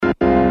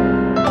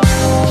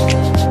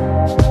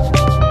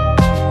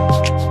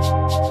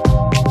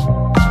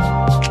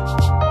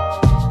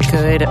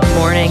Good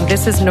morning.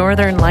 This is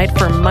Northern Light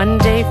for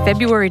Monday,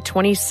 February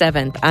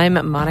 27th.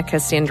 I'm Monica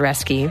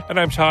Sandreski. And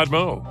I'm Todd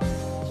Moe.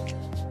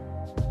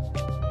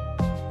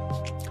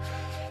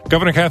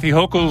 Governor Kathy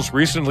Hochul's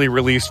recently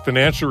released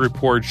financial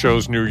report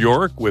shows New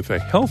York with a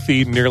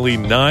healthy nearly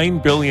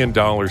 $9 billion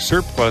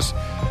surplus.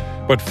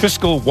 But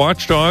fiscal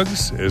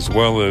watchdogs, as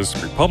well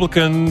as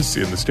Republicans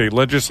in the state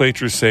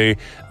legislature, say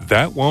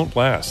that won't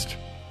last.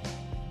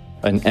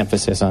 An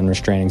emphasis on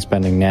restraining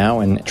spending now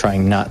and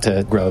trying not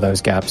to grow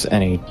those gaps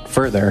any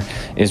further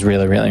is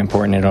really, really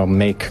important. It'll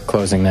make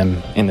closing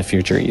them in the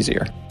future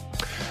easier.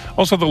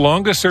 Also, the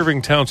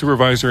longest-serving town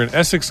supervisor in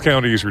Essex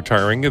County is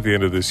retiring at the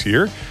end of this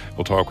year.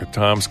 We'll talk with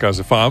Tom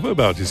Scazafava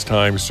about his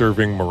time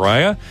serving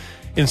Mariah.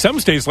 In some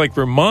states like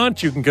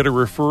Vermont, you can get a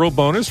referral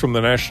bonus from the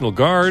National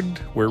Guard,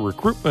 where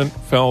recruitment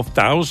fell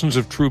thousands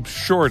of troops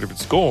short of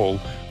its goal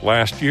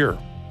last year.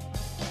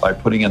 By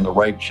putting in the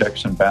right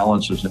checks and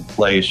balances in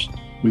place,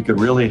 we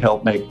could really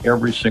help make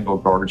every single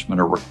guardsman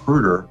a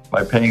recruiter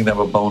by paying them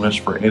a bonus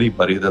for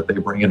anybody that they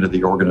bring into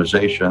the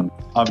organization.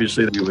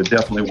 Obviously, you would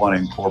definitely want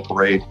to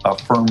incorporate a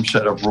firm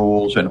set of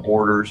rules and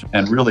orders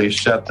and really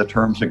set the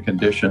terms and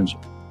conditions.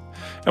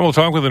 And we'll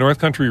talk with a North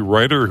Country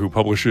writer who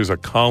publishes a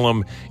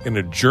column in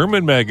a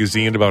German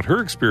magazine about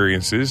her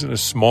experiences in a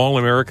small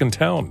American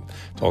town.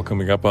 It's all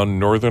coming up on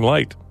Northern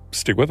Light.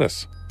 Stick with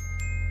us.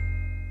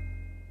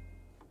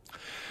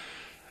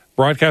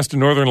 Broadcast in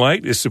Northern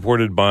Light is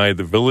supported by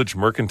the Village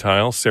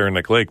Mercantile,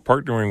 Saranac Lake,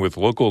 partnering with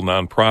local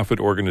nonprofit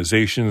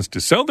organizations to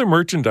sell their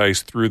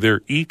merchandise through their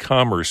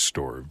e-commerce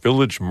store,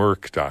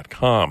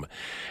 villagemerc.com.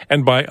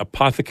 And by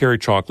Apothecary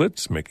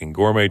Chocolates, making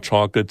gourmet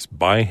chocolates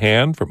by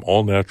hand from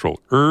all natural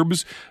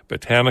herbs,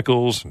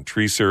 botanicals, and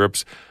tree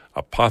syrups,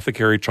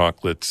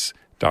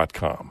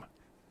 apothecarychocolates.com.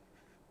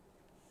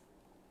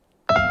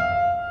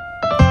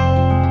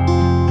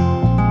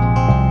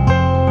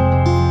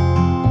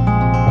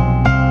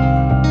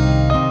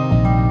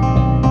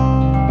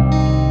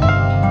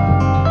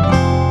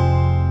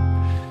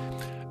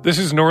 This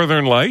is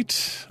Northern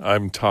Light.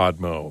 I'm Todd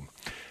Moe.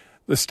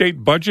 The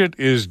state budget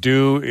is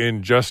due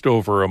in just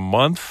over a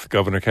month.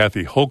 Governor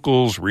Kathy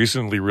Hochul's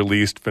recently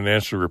released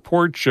financial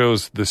report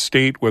shows the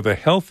state with a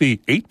healthy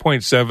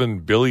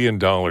 $8.7 billion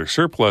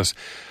surplus.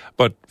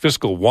 But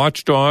fiscal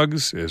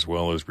watchdogs, as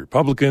well as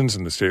Republicans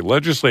in the state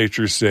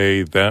legislature,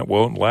 say that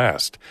won't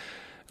last.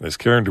 And as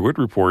Karen DeWitt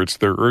reports,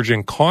 they're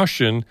urging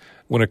caution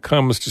when it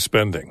comes to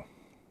spending.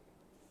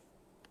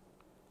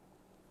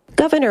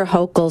 Governor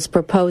Hochul's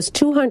proposed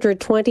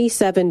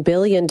 $227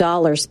 billion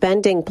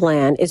spending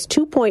plan is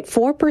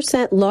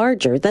 2.4%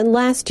 larger than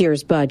last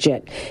year's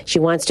budget. She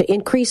wants to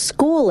increase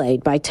school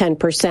aid by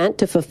 10%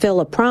 to fulfill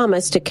a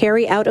promise to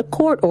carry out a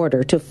court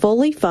order to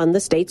fully fund the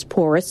state's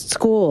poorest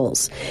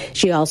schools.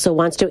 She also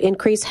wants to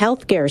increase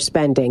health care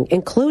spending,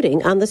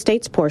 including on the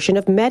state's portion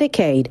of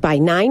Medicaid, by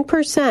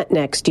 9%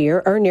 next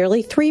year, or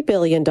nearly $3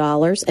 billion,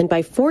 and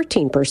by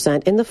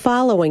 14% in the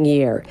following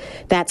year.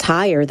 That's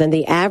higher than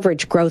the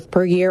average growth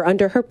per year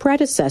under her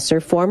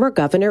predecessor, former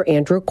Governor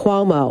Andrew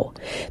Cuomo.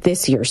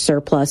 This year's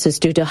surplus is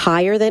due to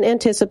higher than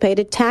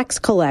anticipated tax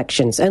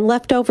collections and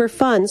leftover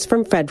funds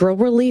from federal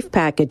relief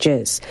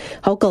packages.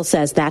 Hochul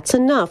says that's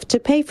enough to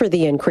pay for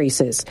the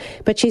increases,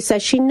 but she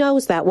says she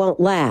knows that won't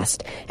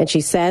last, and she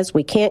says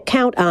we can't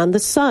count on the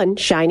sun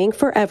shining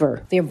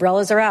forever. The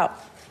umbrellas are out.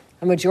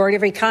 A majority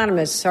of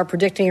economists are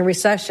predicting a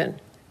recession.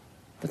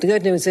 But the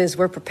good news is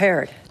we're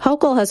prepared.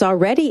 Hochul has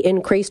already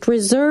increased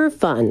reserve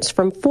funds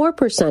from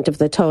 4% of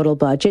the total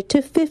budget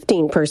to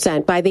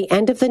 15% by the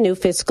end of the new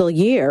fiscal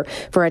year,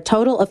 for a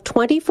total of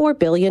 $24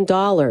 billion.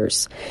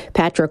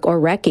 Patrick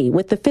Orecki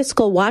with the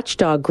fiscal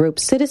watchdog group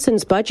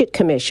Citizens Budget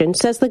Commission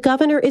says the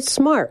governor is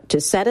smart to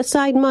set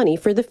aside money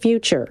for the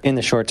future. In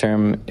the short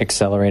term,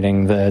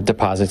 accelerating the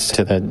deposits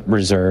to the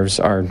reserves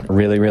are a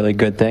really, really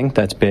good thing.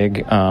 That's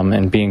big,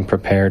 and being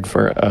prepared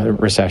for a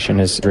recession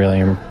is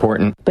really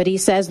important. But he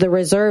says the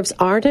reserves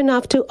aren't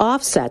enough to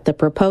offset the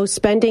proposed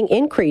spending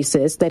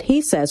increases that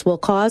he says will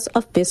cause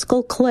a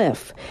fiscal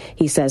cliff.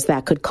 He says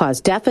that could cause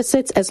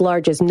deficits as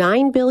large as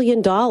 $9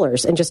 billion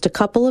in just a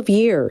couple of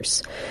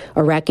years.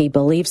 Orecki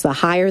believes the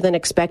higher than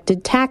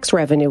expected tax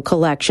revenue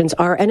collections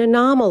are an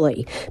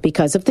anomaly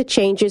because of the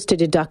changes to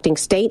deducting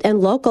state and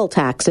local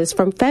taxes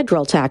from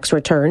federal tax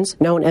returns,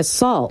 known as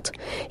SALT.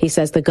 He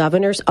says the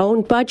governor's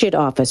own budget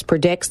office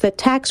predicts that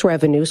tax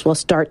revenues will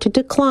start to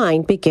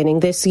decline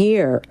beginning this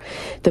year.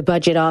 The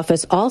budget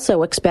office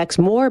also expects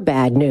more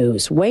bad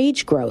news,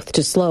 wage growth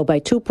to slow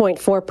by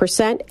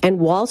 2.4%, and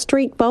Wall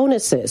Street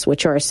bonuses,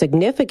 which are a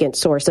significant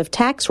source of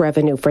tax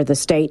revenue for the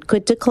state,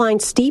 could decline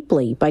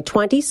steeply by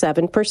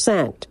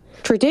 27%.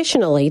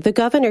 Traditionally, the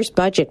governor's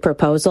budget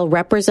proposal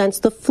represents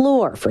the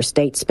floor for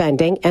state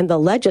spending, and the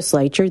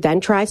legislature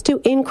then tries to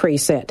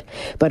increase it.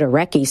 But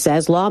Orecki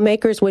says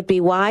lawmakers would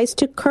be wise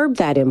to curb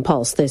that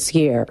impulse this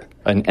year.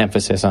 An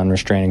emphasis on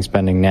restraining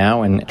spending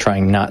now and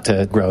trying not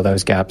to grow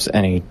those gaps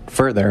any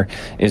further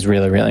is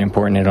really, really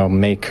important. It'll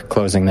make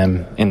closing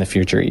them in the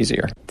future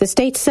easier. The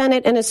state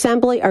Senate and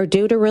Assembly are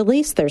due to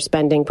release their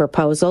spending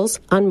proposals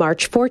on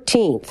March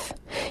 14th.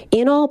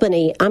 In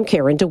Albany, I'm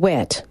Karen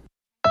DeWitt.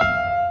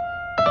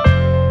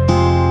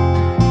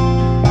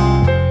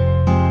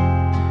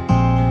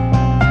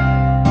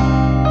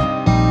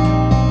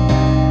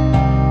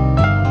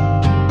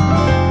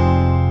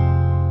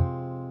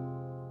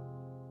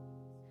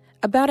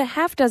 About a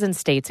half dozen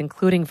states,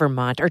 including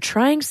Vermont, are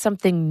trying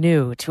something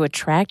new to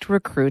attract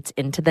recruits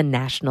into the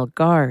National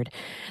Guard.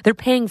 They're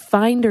paying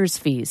finder's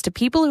fees to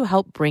people who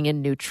help bring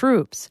in new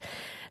troops.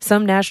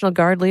 Some National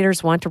Guard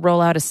leaders want to roll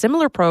out a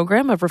similar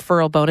program of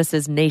referral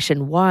bonuses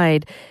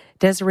nationwide.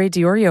 Desiree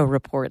Diorio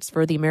reports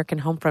for the American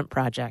Homefront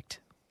Project.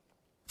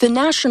 The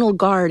National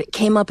Guard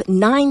came up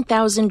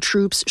 9,000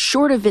 troops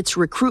short of its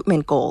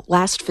recruitment goal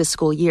last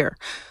fiscal year.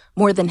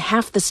 More than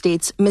half the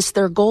states missed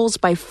their goals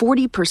by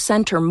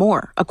 40% or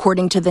more,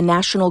 according to the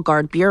National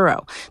Guard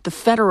Bureau, the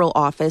federal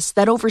office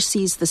that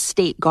oversees the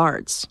state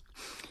guards.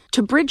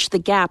 To bridge the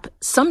gap,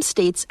 some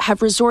states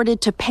have resorted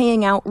to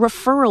paying out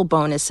referral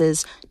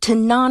bonuses to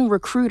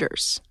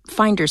non-recruiters,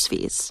 finder's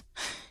fees.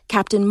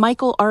 Captain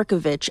Michael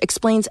Arkovich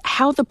explains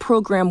how the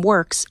program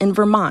works in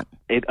Vermont.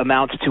 It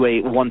amounts to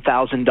a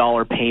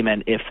 $1,000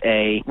 payment if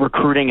a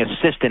recruiting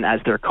assistant, as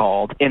they're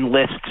called,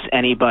 enlists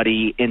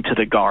anybody into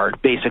the Guard,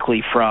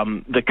 basically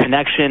from the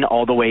connection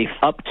all the way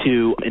up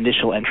to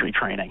initial entry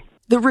training.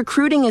 The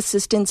recruiting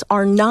assistants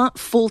are not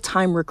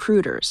full-time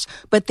recruiters,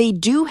 but they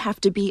do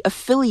have to be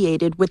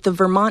affiliated with the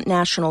Vermont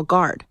National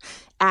Guard.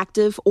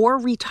 Active or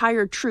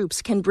retired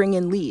troops can bring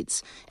in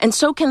leads, and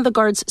so can the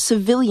Guard's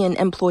civilian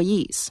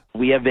employees.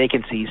 We have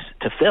vacancies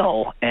to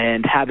fill,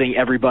 and having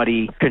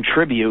everybody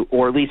contribute,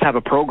 or at least have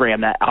a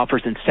program that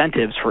offers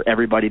incentives for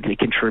everybody to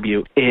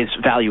contribute, is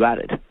value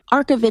added.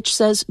 Arkovich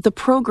says the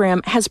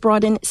program has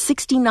brought in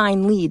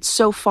 69 leads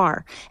so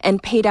far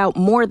and paid out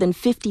more than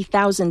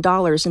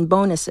 $50,000 in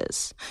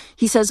bonuses.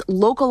 He says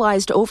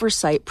localized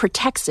oversight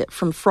protects it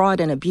from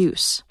fraud and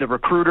abuse. The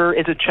recruiter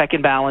is a check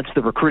and balance.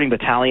 The recruiting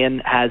battalion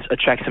has a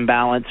checks and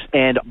balance,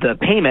 and the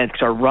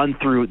payments are run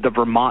through the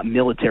Vermont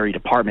Military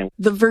Department.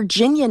 The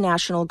Virginia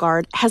National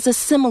Guard has a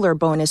similar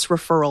bonus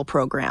referral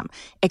program,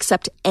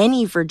 except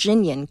any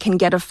Virginian can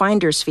get a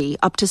finder's fee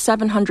up to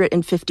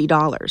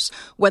 $750,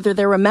 whether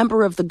they're a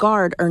member of the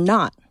Guard or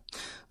not.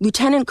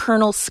 Lieutenant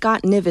Colonel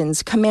Scott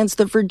Nivens commands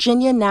the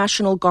Virginia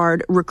National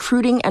Guard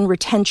Recruiting and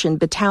Retention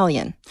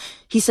Battalion.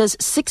 He says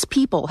 6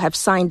 people have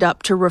signed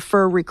up to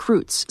refer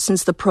recruits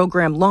since the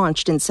program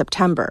launched in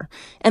September,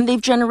 and they've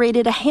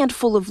generated a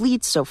handful of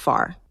leads so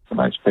far. A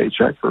nice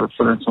paycheck for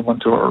referring someone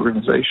to our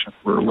organization.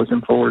 We're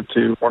looking forward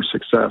to more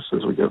success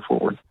as we go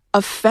forward.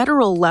 A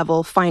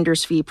federal-level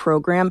finder's fee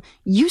program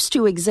used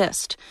to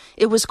exist.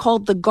 It was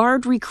called the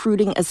Guard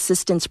Recruiting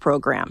Assistance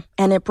Program,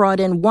 and it brought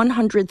in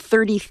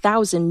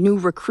 130,000 new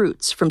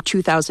recruits from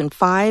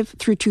 2005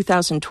 through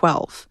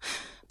 2012.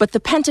 But the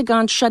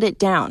Pentagon shut it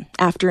down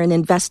after an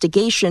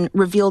investigation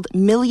revealed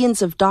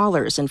millions of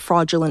dollars in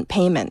fraudulent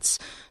payments,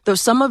 though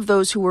some of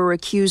those who were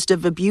accused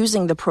of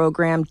abusing the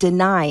program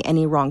deny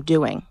any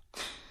wrongdoing.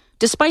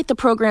 Despite the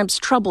program's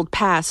troubled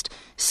past,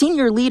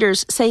 senior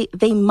leaders say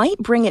they might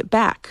bring it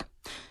back.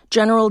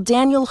 General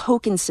Daniel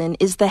Hokanson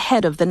is the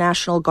head of the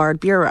National Guard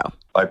Bureau.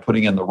 By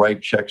putting in the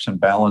right checks and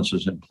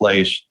balances in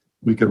place,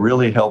 we could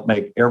really help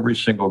make every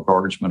single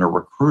guardsman a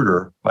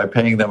recruiter by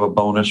paying them a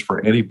bonus for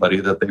anybody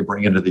that they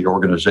bring into the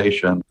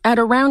organization. At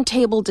a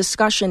roundtable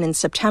discussion in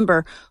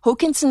September,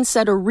 Hokanson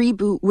said a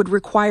reboot would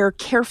require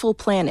careful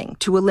planning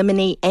to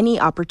eliminate any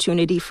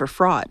opportunity for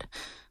fraud.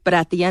 But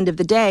at the end of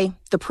the day,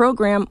 the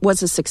program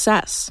was a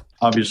success.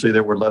 Obviously,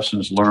 there were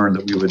lessons learned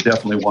that we would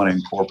definitely want to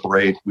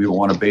incorporate. We would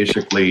want to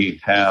basically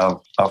have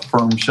a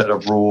firm set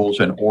of rules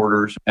and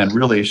orders and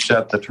really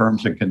set the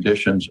terms and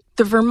conditions.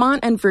 The Vermont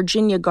and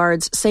Virginia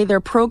Guards say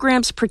their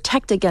programs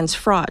protect against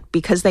fraud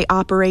because they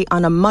operate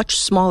on a much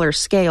smaller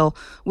scale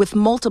with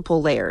multiple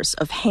layers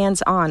of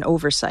hands-on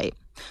oversight.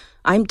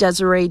 I'm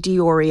Desiree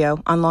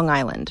Diorio on Long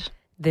Island.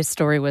 This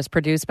story was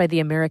produced by the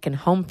American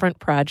Homefront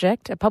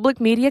Project, a public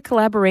media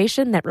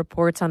collaboration that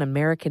reports on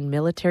American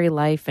military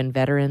life and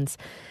veterans.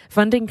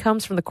 Funding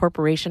comes from the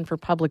Corporation for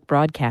Public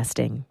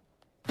Broadcasting.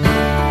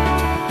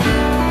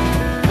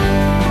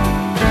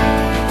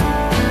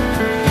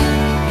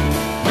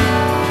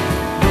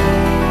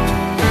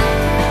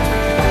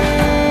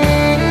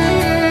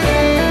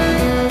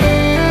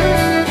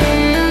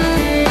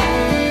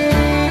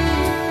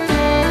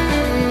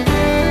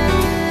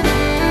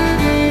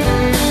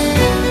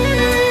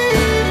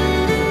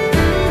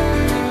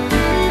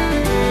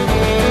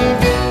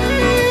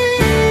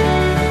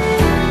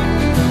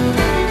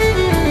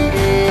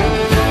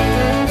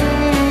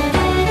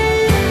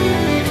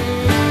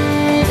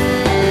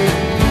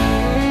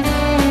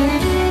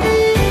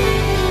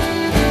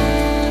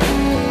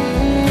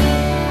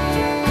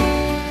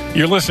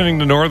 You're listening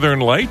to Northern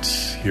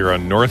Lights here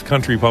on North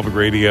Country Public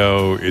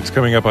Radio. It's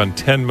coming up on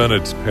 10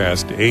 minutes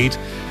past 8.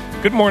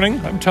 Good morning.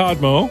 I'm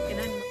Todd Moe.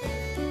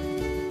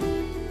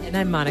 And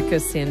I'm Monica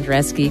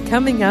Sandreski.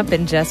 Coming up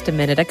in just a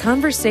minute, a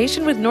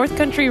conversation with North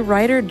Country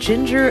writer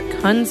Ginger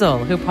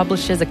Kunzel, who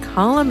publishes a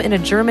column in a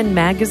German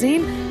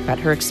magazine about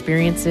her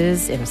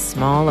experiences in a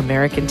small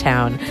American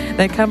town.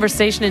 That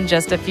conversation in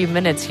just a few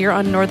minutes here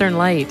on Northern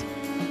Light.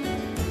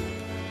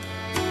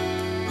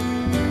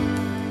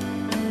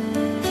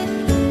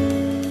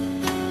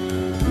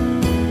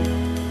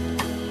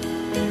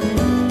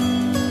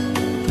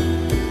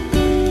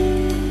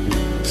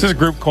 This is a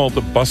group called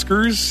the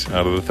Buskers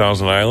out of the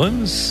Thousand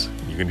Islands.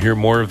 You can hear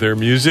more of their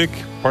music,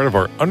 part of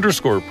our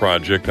Underscore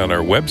project on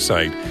our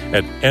website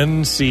at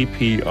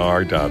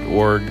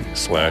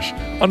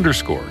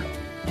ncpr.org/underscore.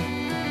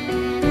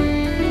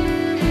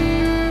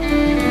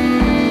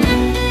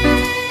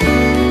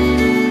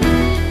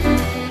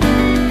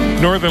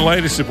 Northern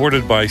Light is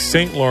supported by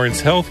St.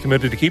 Lawrence Health,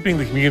 committed to keeping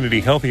the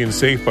community healthy and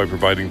safe by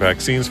providing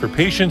vaccines for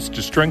patients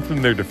to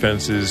strengthen their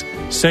defenses.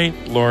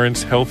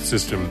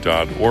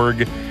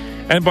 StLawrenceHealthSystem.org.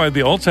 And by the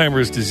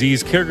Alzheimer's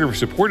Disease Caregiver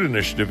Support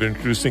Initiative,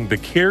 introducing the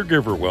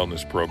Caregiver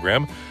Wellness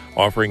Program,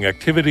 offering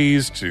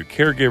activities to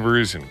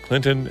caregivers in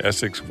Clinton,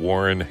 Essex,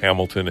 Warren,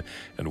 Hamilton,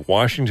 and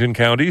Washington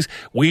counties.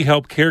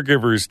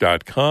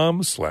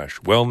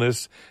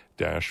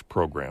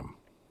 WeHelpCaregivers.com/wellness-program.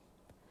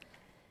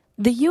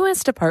 The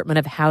U.S. Department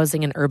of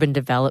Housing and Urban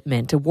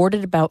Development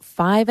awarded about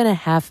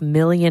 $5.5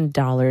 million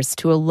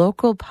to a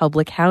local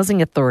public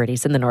housing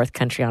authorities in the North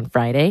Country on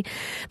Friday.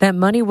 That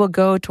money will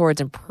go towards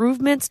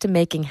improvements to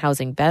making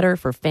housing better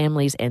for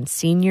families and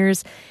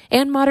seniors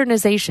and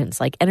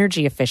modernizations like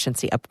energy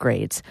efficiency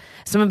upgrades.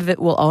 Some of it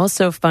will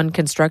also fund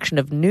construction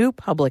of new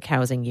public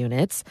housing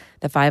units.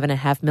 The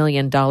 $5.5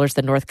 million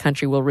the North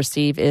Country will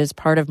receive is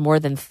part of more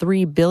than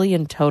 $3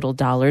 billion total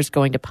dollars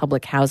going to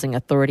public housing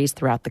authorities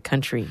throughout the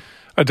country.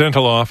 A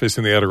dental office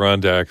in the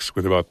Adirondacks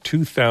with about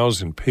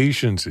 2,000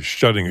 patients is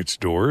shutting its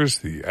doors.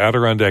 The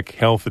Adirondack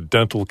Health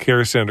Dental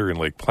Care Center in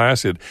Lake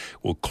Placid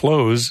will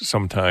close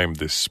sometime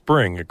this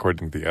spring,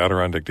 according to the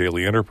Adirondack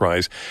Daily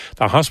Enterprise.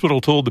 The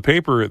hospital told the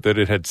paper that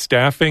it had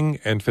staffing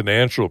and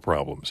financial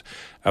problems.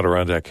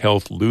 Adirondack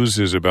Health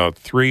loses about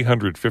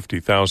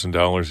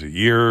 $350,000 a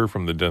year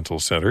from the dental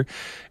center.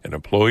 An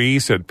employee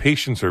said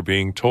patients are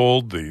being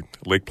told the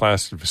Lake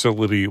Placid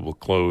facility will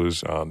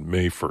close on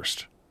May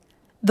 1st.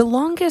 The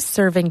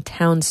longest-serving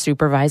town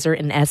supervisor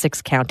in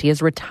Essex County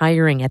is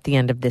retiring at the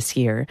end of this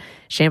year.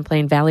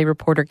 Champlain Valley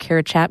reporter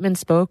Kara Chapman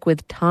spoke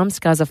with Tom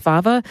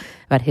Scazafava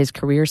about his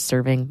career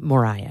serving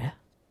Moriah.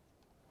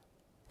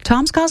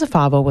 Tom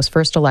Scazafava was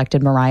first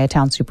elected Moriah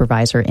Town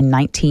Supervisor in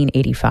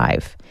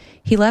 1985.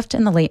 He left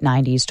in the late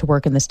 90s to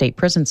work in the state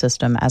prison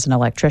system as an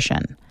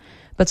electrician.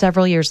 But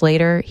several years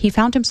later, he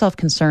found himself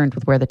concerned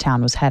with where the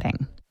town was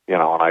heading.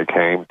 And I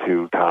came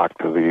to talk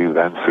to the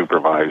then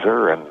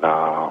supervisor, and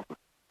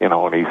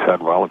and he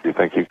said, well, if you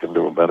think you can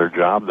do a better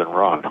job, then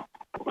run.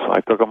 So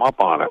I took him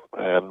up on it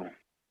and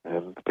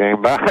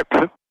came back.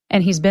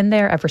 And he's been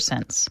there ever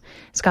since.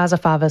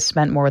 Scazafava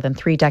spent more than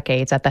 3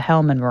 decades at the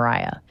helm in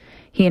Moriah.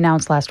 He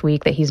announced last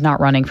week that he's not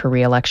running for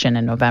re-election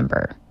in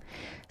November.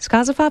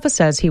 Scazafava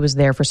says he was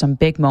there for some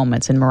big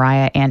moments in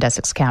Moriah and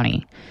Essex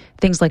County.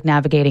 Things like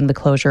navigating the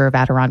closure of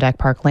Adirondack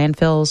Park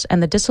landfills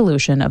and the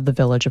dissolution of the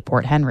village of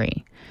Port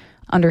Henry.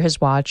 Under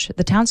his watch,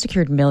 the town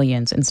secured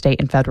millions in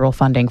state and federal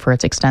funding for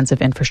its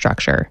extensive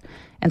infrastructure,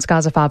 and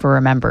Scazafava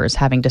remembers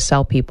having to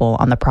sell people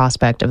on the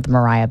prospect of the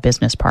Moriah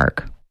Business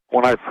Park.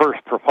 When I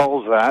first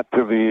proposed that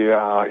to the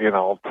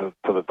to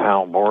the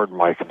town board,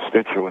 my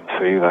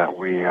constituency, that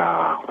we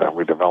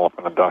develop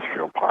an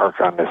industrial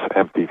park on this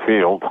empty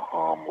field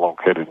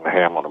located in the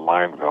hamlet of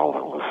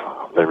Mineville,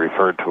 they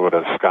referred to it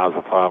as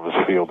Scazafava's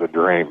Field of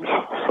Dreams.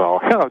 So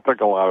I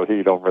took a lot of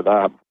heat over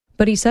that.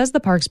 But he says the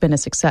park's been a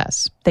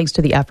success, thanks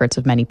to the efforts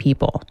of many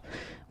people.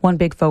 One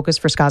big focus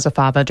for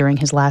Scazafava during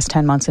his last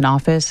 10 months in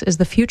office is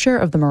the future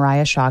of the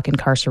Moriah Shock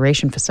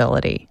incarceration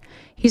facility.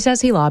 He says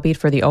he lobbied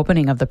for the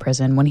opening of the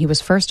prison when he was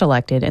first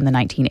elected in the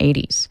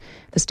 1980s.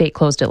 The state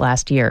closed it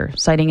last year,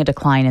 citing a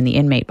decline in the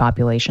inmate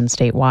population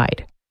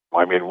statewide.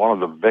 I mean, one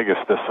of the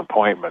biggest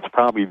disappointments,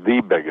 probably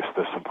the biggest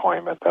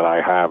disappointment that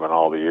I have in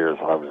all the years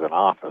I was in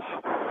office,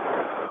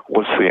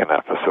 was seeing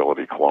that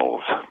facility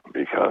close,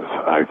 because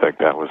I think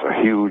that was a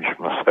huge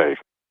mistake.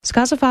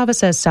 Scazafava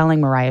says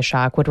selling Moriah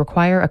Shock would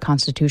require a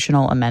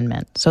constitutional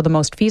amendment, so the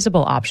most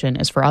feasible option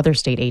is for other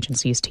state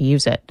agencies to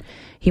use it.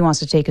 He wants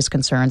to take his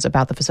concerns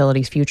about the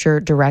facility's future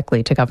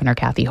directly to Governor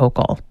Kathy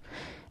Hochul.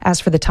 As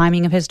for the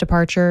timing of his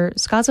departure,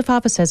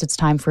 Scazafava says it's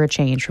time for a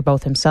change for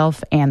both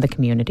himself and the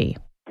community.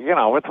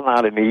 It's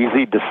not an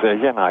easy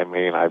decision. I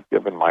mean, I've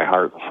given my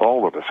heart and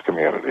soul to this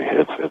community.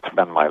 It's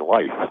been my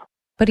life.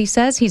 But he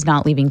says he's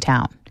not leaving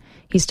town.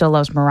 He still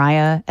loves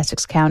Moriah,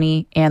 Essex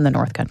County, and the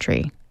North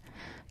Country.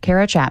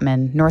 Kara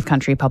Chapman, North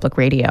Country Public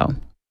Radio.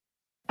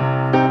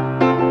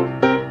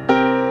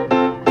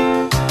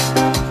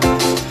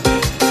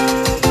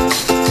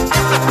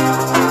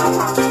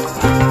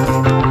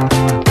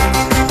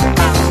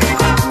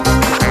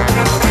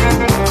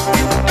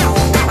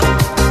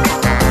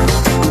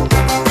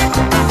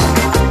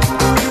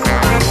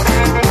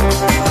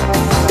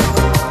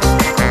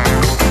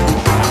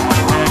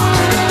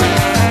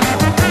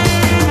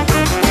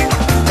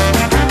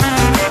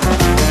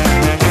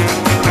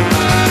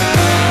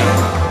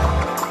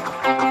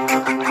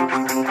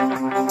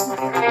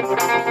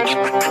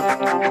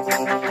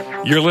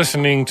 You're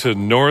listening to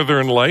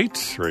Northern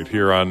Light right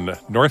here on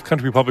North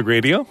Country Public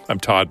Radio. I'm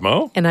Todd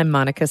Moe. And I'm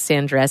Monica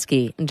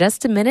Sandreski. In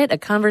just a minute, a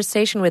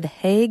conversation with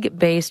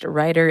Hague-based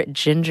writer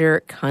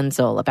Ginger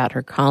Kunzel about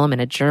her column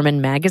in a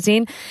German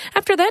magazine.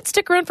 After that,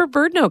 stick around for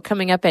Bird Note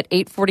coming up at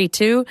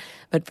 8:42.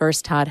 But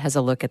first, Todd has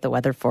a look at the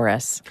weather for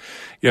us.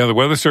 Yeah, the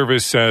Weather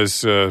Service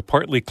says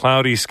partly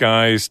cloudy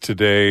skies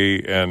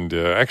today and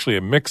actually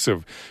a mix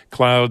of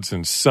clouds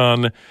and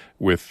sun,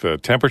 with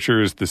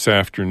temperatures this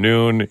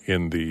afternoon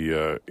in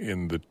the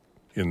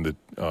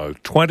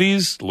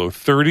 20s, low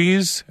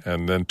 30s,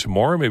 and then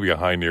tomorrow maybe a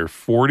high near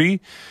 40.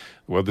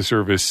 The Weather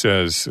Service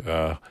says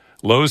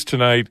lows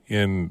tonight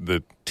in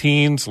the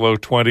teens, low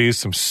 20s.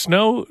 Some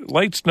snow,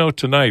 light snow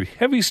tonight,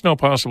 heavy snow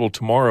possible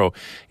tomorrow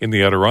in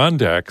the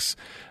Adirondacks.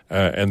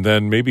 And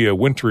then maybe a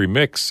wintry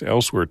mix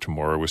elsewhere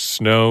tomorrow with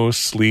snow,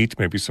 sleet,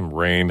 maybe some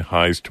rain,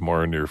 highs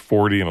tomorrow near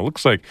 40. And it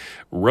looks like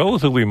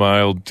relatively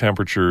mild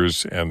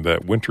temperatures and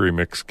that wintry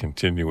mix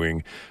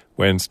continuing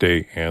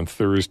Wednesday and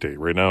Thursday.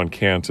 Right now in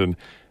Canton,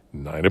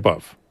 9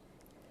 above.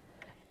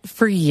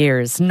 For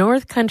years,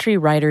 North Country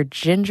writer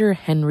Ginger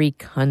Henry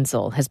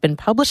Kunzel has been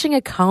publishing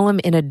a column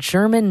in a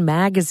German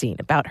magazine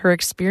about her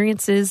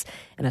experiences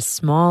in a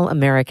small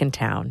American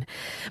town.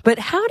 But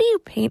how do you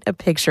paint a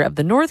picture of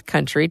the North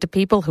Country to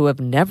people who have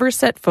never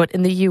set foot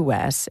in the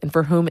U.S. and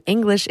for whom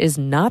English is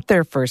not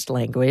their first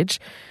language?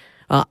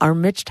 Our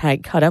Mitch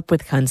Teich caught up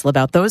with Kunzel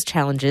about those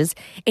challenges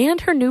and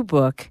her new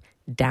book,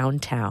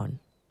 Downtown.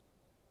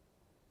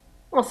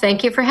 Well,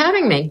 thank you for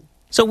having me.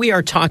 So we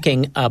are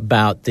talking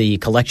about the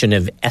collection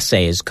of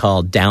essays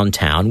called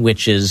Downtown,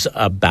 which is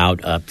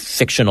about a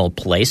fictional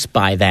place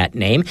by that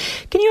name.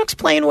 Can you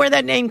explain where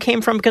that name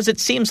came from? Because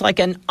it seems like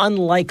an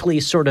unlikely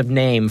sort of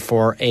name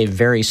for a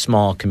very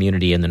small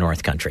community in the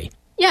North Country.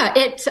 Yeah,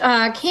 it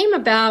came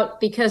about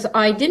because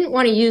I didn't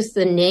want to use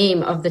the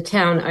name of the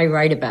town I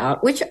write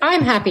about, which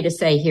I'm happy to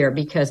say here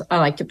because I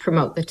like to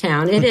promote the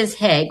town. It is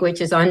Hague, which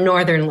is on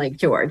northern Lake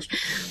George.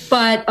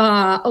 But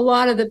a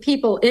lot of the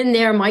people in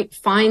there might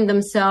find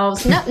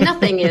themselves,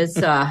 nothing's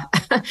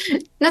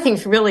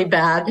really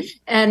bad.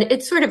 And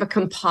it's sort of a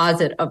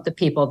composite of the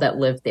people that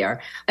live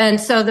there. And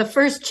so the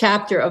first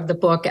chapter of the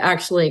book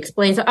actually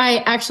explains, I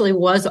actually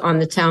was on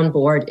the town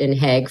board in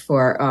Hague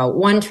for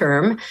one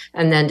term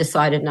and then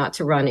decided not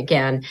to run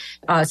again.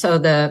 So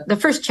the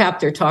first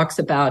chapter talks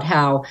about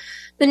how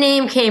the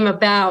name came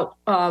about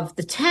of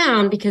the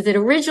town because it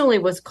originally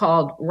was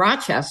called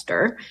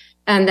Rochester.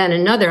 And then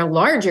another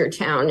larger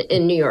town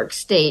in New York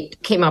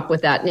State came up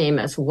with that name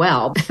as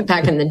well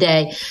back in the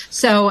day.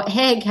 So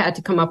Hague had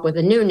to come up with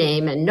a new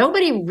name, and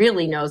nobody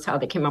really knows how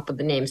they came up with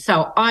the name.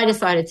 So I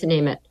decided to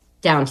name it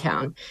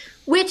Downtown,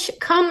 which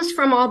comes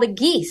from all the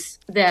geese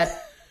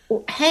that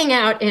hang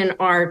out in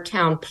our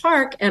town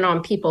park and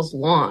on people's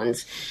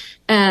lawns.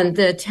 And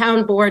the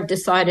town board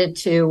decided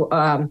to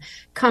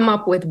come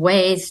up with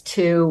ways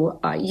to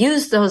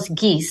use those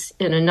geese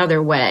in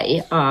another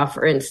way.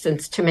 For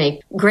instance, to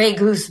make Grey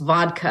Goose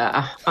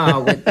vodka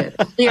with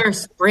the clear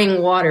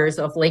spring waters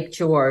of Lake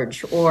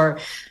George, or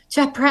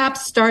to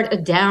perhaps start a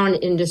down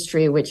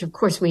industry, which of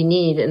course we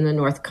need in the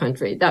North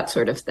Country, that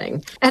sort of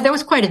thing. And there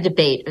was quite a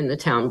debate in the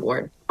town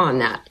board on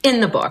that in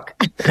the book.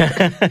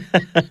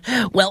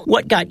 Well,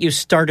 what got you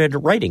started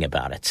writing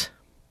about it?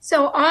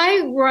 So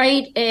I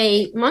write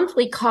a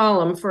monthly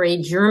column for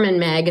a German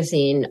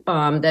magazine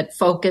that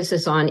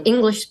focuses on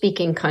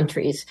English-speaking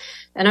countries.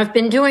 And I've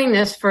been doing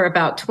this for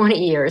about 20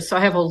 years, so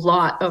I have a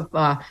lot of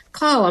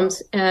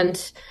columns,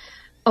 and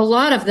a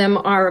lot of them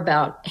are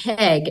about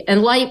Hague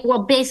and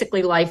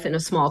basically life in a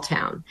small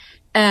town.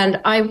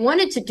 And I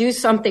wanted to do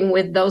something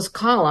with those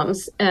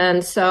columns,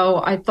 and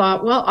so I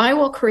thought, well, I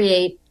will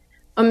create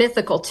a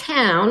mythical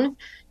town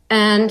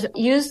and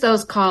use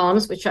those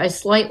columns, which I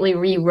slightly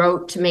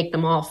rewrote to make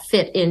them all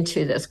fit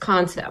into this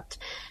concept.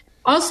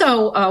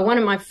 Also, one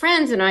of my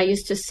friends and I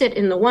used to sit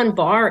in the one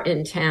bar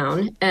in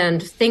town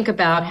and think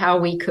about how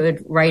we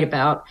could write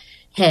about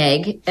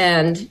Hague,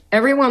 and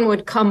everyone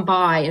would come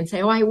by and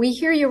say, "Oh, we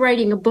hear you're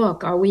writing a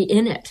book. Are we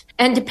in it?"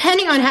 And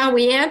depending on how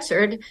we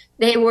answered,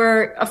 they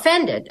were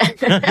offended.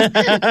 So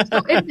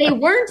if they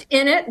weren't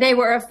in it, they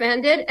were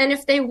offended, and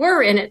if they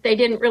were in it, they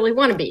didn't really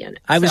want to be in it.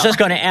 I was just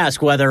going to ask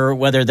whether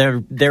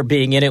their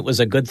being in it was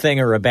a good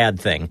thing or a bad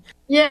thing.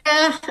 Yeah,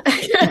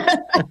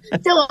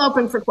 still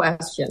open for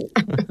question.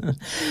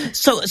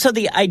 So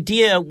the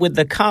idea with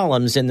the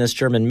columns in this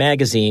German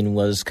magazine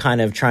was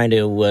kind of trying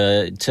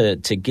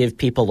to give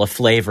people a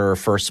flavor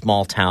for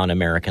small town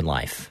American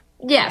life.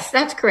 Yes,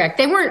 that's correct.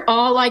 They weren't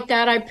all like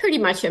that. I pretty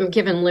much am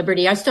given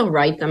liberty. I still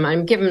write them.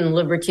 I'm given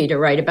liberty to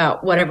write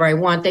about whatever I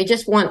want. They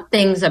just want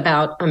things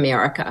about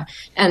America.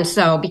 And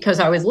so because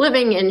I was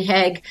living in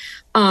Hague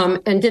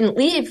and didn't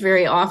leave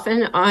very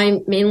often,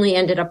 I mainly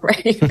ended up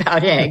writing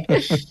about Hague.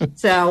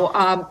 So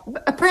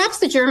perhaps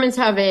the Germans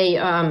have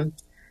a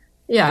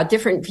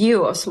different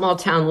view of small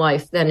town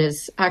life than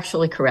is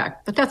actually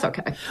correct, but that's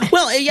okay.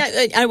 Well,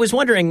 yeah, I was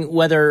wondering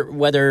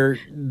whether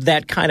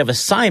that kind of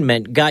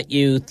assignment got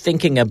you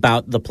thinking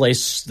about the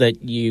place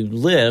that you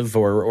live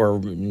or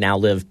now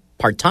live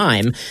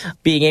part-time,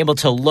 being able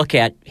to look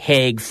at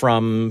Hague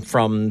from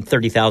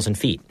 30,000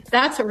 feet.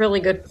 That's a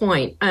really good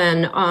point.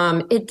 And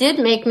it did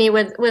make me,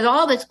 with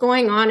all that's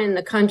going on in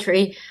the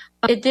country,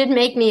 it did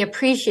make me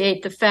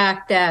appreciate the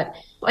fact that,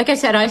 like I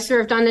said, I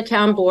served on the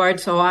town board,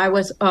 so I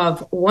was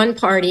of one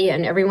party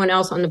and everyone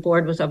else on the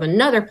board was of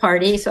another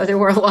party. So there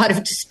were a lot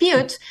of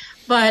disputes,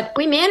 but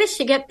we managed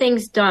to get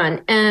things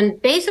done. And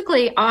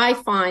basically, I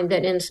find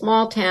that in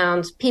small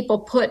towns, people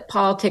put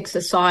politics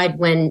aside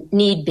when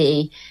need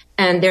be,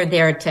 and they're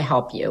there to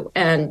help you.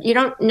 And you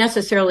don't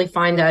necessarily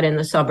find that in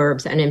the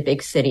suburbs and in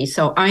big cities.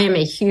 So I am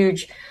a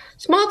huge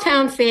small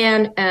town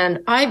fan, and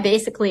I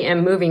basically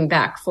am moving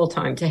back full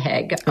time to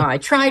Hague. I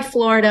tried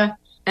Florida,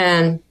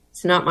 and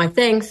it's not my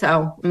thing,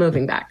 so I'm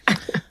moving back.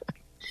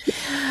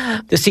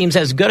 This seems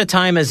as good a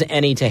time as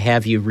any to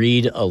have you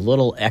read a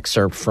little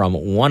excerpt from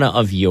one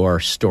of your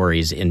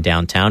stories in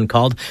downtown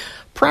called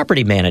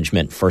Property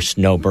Management for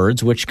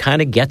Snowbirds, which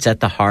kind of gets at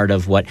the heart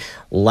of what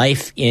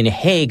life in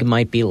Hague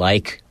might be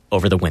like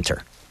over the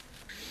winter.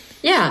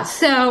 Yeah,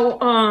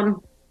 so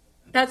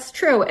that's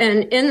true.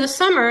 And in the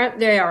summer,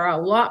 there are a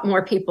lot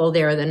more people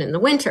there than in the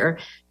winter.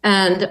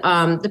 And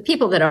the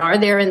people that are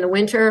there in the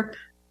winter,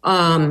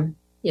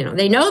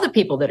 they know the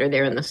people that are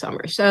there in the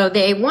summer. So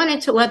they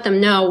wanted to let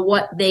them know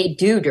what they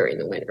do during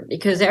the winter,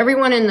 because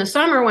everyone in the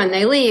summer, when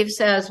they leave,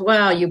 says,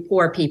 well, you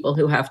poor people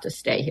who have to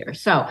stay here.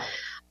 So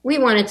we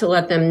wanted to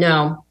let them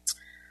know.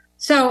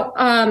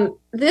 So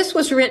this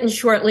was written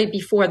shortly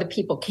before the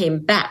people came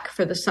back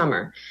for the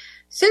summer.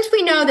 Since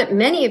we know that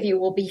many of you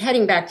will be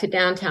heading back to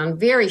downtown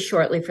very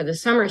shortly for the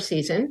summer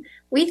season,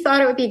 we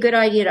thought it would be a good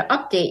idea to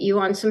update you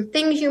on some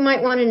things you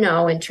might want to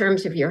know in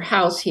terms of your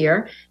house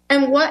here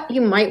and what you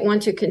might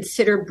want to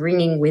consider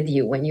bringing with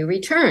you when you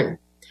return.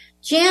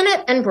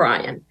 Janet and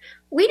Brian,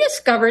 we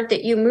discovered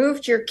that you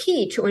moved your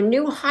key to a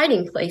new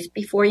hiding place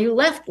before you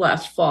left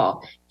last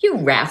fall. You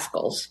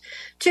rascals.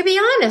 To be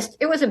honest,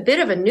 it was a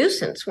bit of a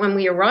nuisance when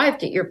we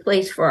arrived at your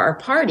place for our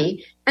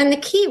party and the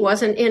key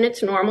wasn't in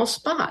its normal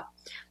spot.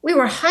 We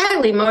were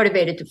highly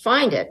motivated to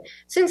find it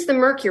since the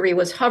mercury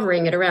was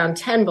hovering at around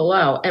 10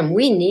 below and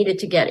we needed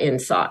to get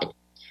inside.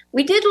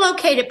 We did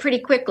locate it pretty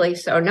quickly,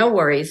 so no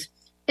worries.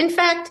 In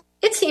fact,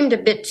 it seemed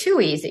a bit too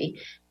easy,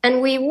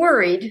 and we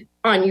worried,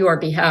 on your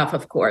behalf,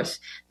 of course,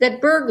 that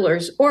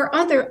burglars or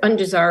other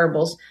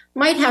undesirables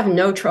might have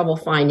no trouble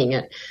finding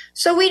it.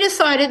 So we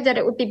decided that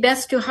it would be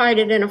best to hide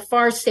it in a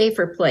far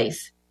safer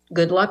place.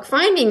 Good luck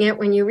finding it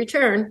when you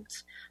return.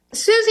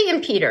 Susie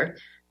and Peter,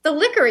 the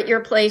liquor at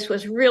your place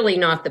was really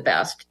not the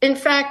best. In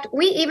fact,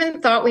 we even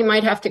thought we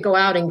might have to go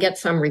out and get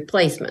some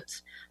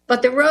replacements.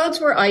 But the roads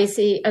were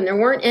icy and there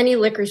weren't any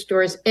liquor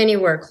stores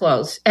anywhere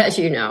close, as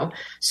you know.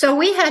 So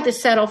we had to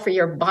settle for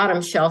your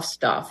bottom shelf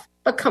stuff.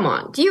 But come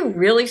on, do you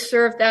really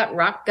serve that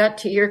rock gut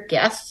to your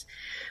guests?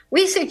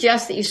 We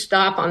suggest that you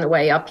stop on the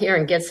way up here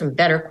and get some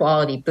better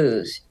quality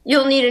booze.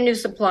 You'll need a new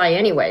supply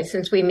anyway,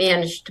 since we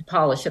managed to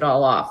polish it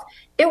all off.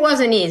 It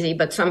wasn't easy,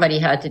 but somebody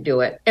had to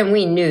do it, and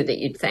we knew that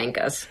you'd thank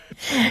us.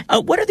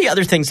 What are the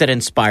other things that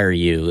inspire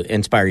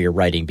your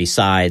writing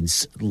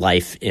besides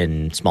life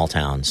in small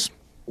towns?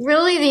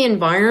 Really, the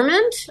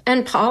environment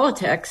and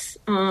politics.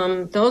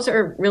 Those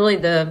are really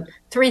the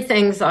three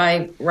things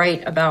I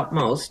write about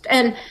most.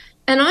 And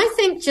I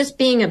think just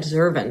being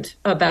observant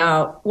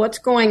about what's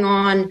going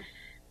on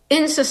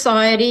in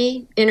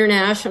society,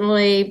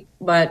 internationally,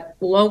 but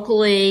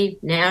locally,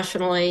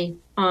 nationally.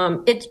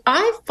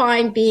 I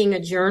find being a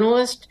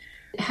journalist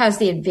has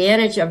the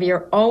advantage of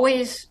you're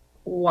always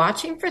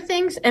watching for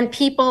things and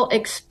people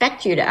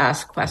expect you to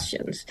ask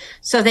questions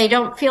so they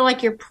don't feel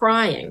like you're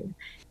prying.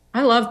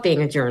 I love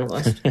being a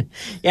journalist.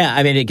 Yeah,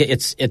 I mean,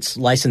 it's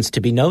licensed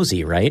to be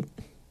nosy, right?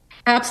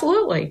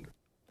 Absolutely.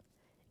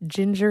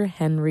 Ginger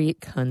Henry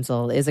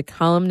Kunzel is a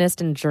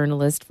columnist and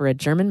journalist for a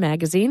German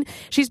magazine.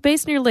 She's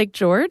based near Lake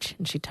George,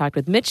 and she talked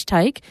with Mitch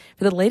Teich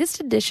for the latest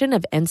edition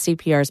of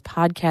NCPR's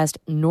podcast,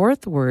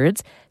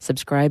 Northwards.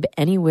 Subscribe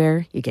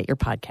anywhere you get your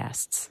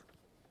podcasts.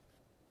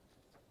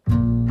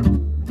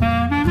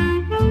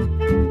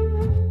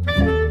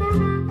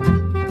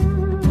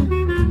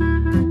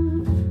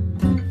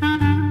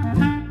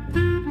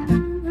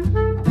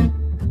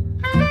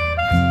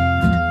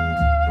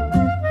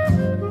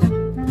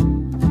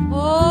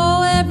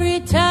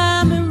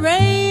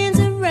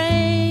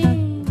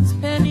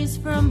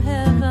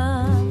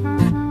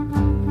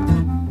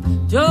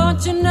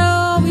 Don't you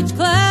know each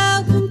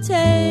cloud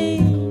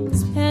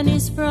contains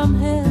pennies from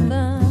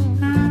heaven?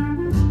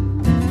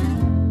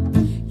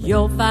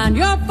 You'll find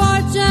your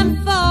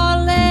fortune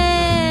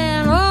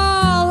falling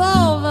all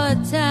over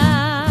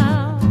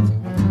town.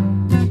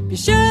 Be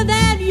sure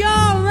that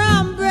your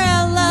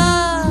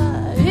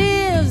umbrella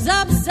is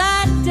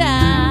upside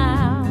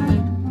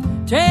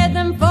down. Trade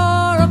them for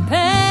a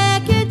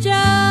package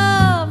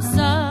of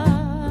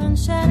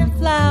sunshine and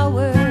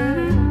flowers.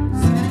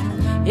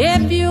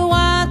 If you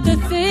want the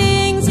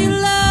things you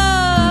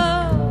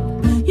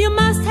love, you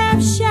must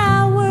have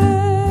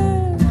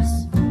showers.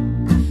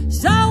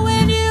 So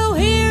when you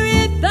hear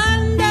it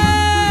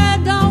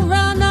thunder, don't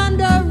run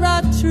under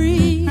a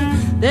tree.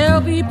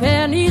 There'll be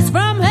pennies from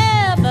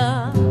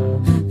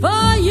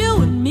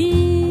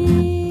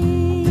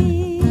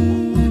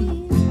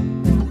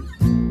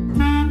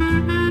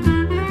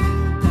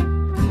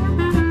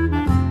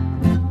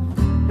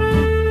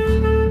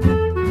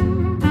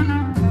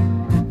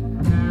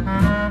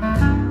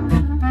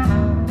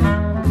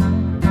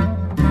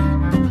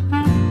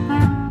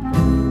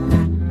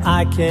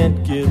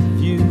can't give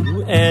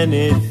you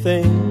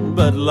anything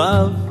but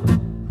love,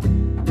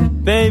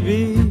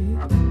 baby.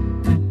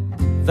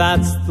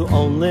 That's the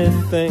only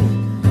thing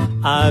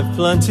I've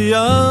plenty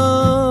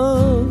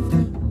of,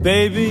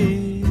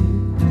 baby.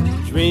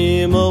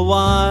 Dream a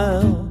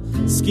while,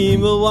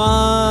 scheme a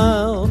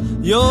while,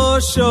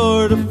 you're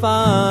sure to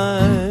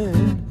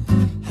find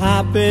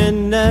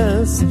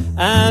happiness,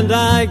 and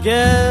I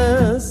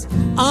guess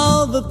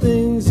all the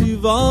things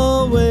you've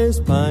always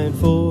pined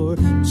for.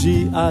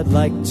 Gee, I'd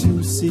like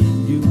to see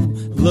you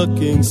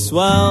looking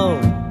swell,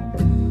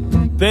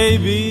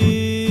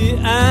 baby.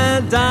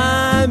 And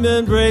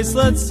diamond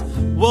bracelets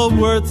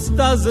Woolworth's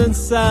doesn't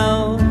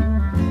sell,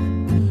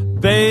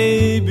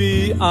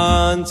 baby,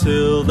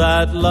 until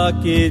that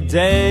lucky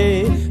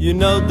day. You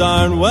know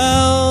darn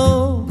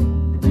well,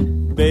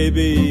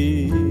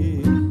 baby,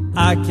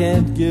 I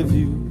can't give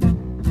you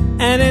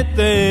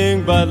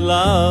anything but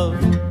love.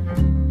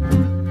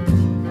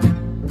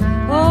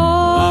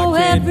 Oh,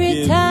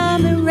 every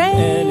time it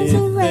rains,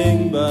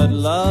 but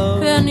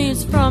love,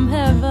 pennies from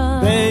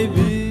heaven,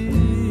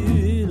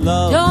 baby,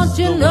 love. Don't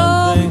you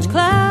know each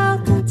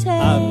cloud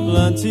contains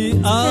plenty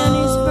of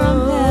pennies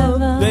from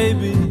heaven,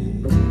 baby.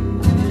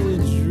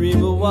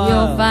 Dream a while,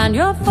 you'll find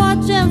your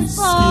fortune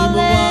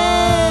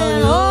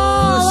falling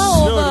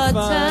all over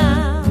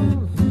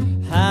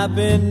town.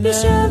 Happiness,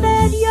 be sure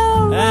that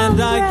your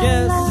and I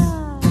guess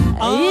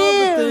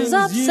is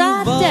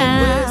upside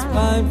down.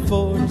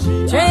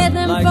 Trade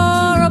them like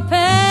for a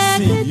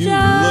package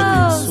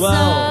of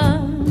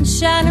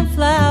sunshine and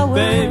flowers.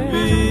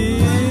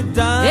 Baby,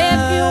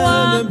 if you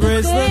want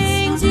the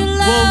things you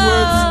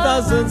love,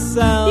 doesn't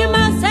sell, you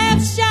must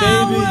have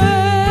showers. Baby,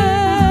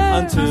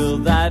 until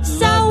that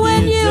so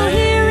when you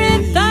hear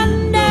it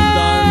thunder,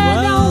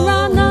 don't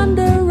run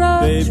under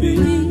a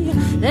tree.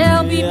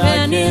 There'll be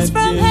pennies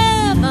from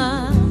heaven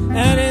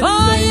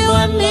for you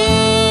and me.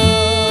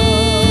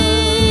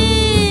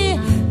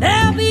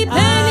 There'll be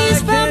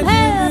pennies from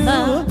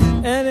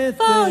heaven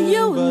for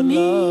you and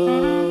me.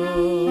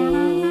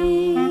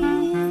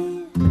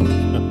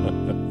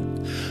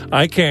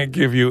 I can't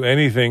give you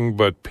anything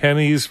but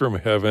pennies from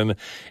heaven.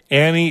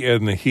 Annie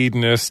and the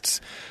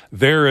Hedonists.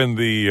 They're in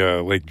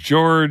the Lake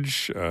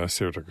George,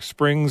 Saratoga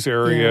Springs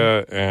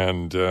area,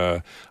 and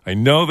I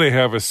know they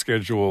have a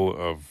schedule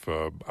of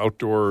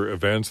outdoor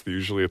events. They're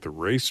usually at the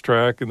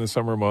racetrack in the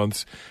summer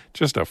months.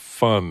 Just a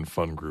fun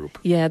group.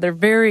 Yeah, they're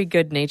very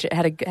good nature.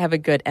 Have a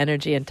good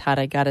energy. And Todd,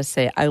 I gotta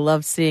say, I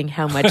love seeing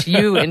how much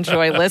you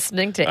enjoy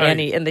listening to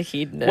Annie and the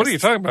Hedonists. What are you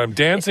talking about? I'm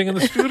dancing in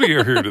the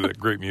studio here to that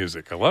great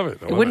music. I love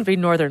it. It wouldn't be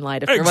Northern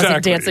Light if there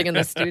wasn't dancing in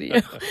the studio.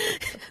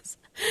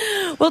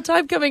 Well,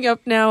 time coming up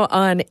now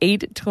on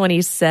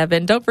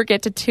 8:27. Don't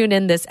forget to tune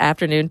in this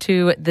afternoon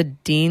to the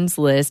Dean's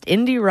List,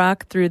 Indie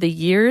Rock Through the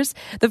Years.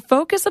 The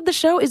focus of the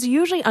show is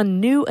usually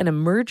on new and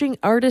emerging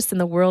artists in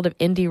the world of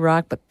indie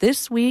rock, but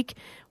this week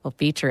will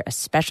feature a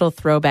special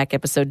throwback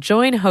episode.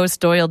 Join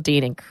host Doyle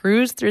Dean and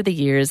cruise through the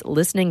years,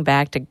 listening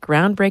back to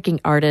groundbreaking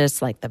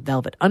artists like the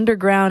Velvet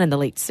Underground in the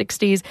late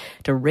 60s,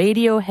 to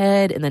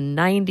Radiohead in the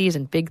 90s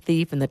and Big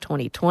Thief in the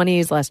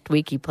 2020s. Last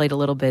week, he played a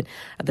little bit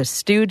of the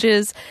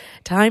Stooges.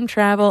 Time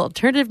travel,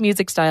 alternative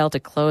music style to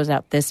close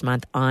out this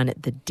month on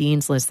the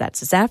Dean's List.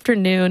 That's this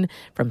afternoon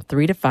from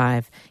 3 to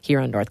 5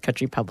 here on North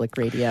Country Public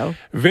Radio.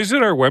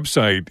 Visit our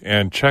website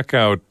and check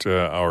out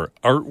our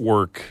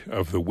artwork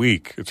of the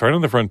week. It's right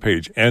on the front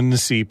page,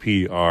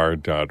 ncpr.org.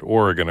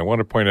 And I want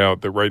to point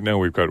out that right now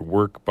we've got a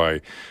work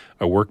by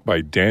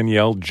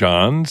Danielle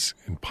Johns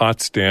in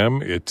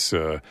Potsdam. It's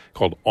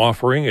called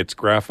Offering. It's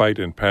graphite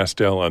and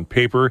pastel on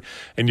paper.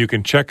 And you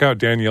can check out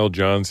Danielle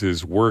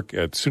Johns' work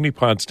at SUNY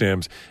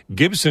Potsdam's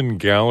Gibson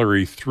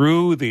Gallery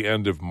through the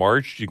end of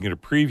March. You can get a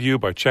preview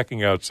by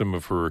checking out some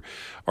of her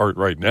art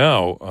right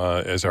now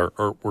as our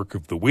artwork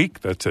of the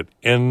week. That's at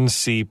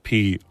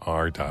ncpr.org.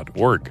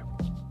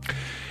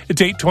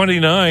 It's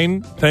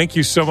 8:29. Thank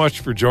you so much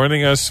for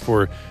joining us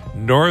for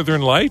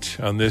Northern Light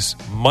on this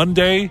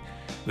Monday,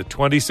 the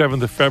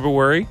 27th of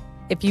February.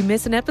 If you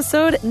miss an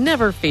episode,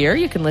 never fear.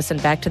 You can listen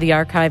back to the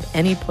archive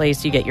any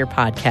place you get your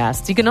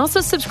podcasts. You can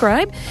also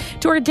subscribe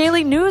to our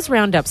daily news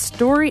roundup,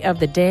 Story of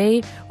the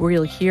Day, where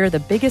you'll hear the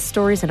biggest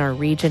stories in our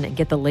region and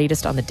get the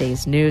latest on the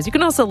day's news. You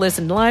can also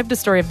listen live to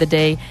Story of the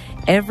Day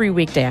every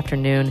weekday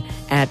afternoon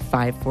at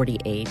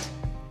 5:48.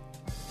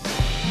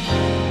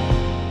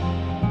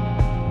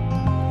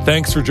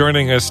 Thanks for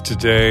joining us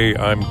today.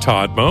 I'm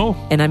Todd Moe.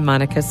 And I'm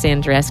Monica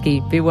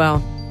Sandreski. Be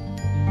well.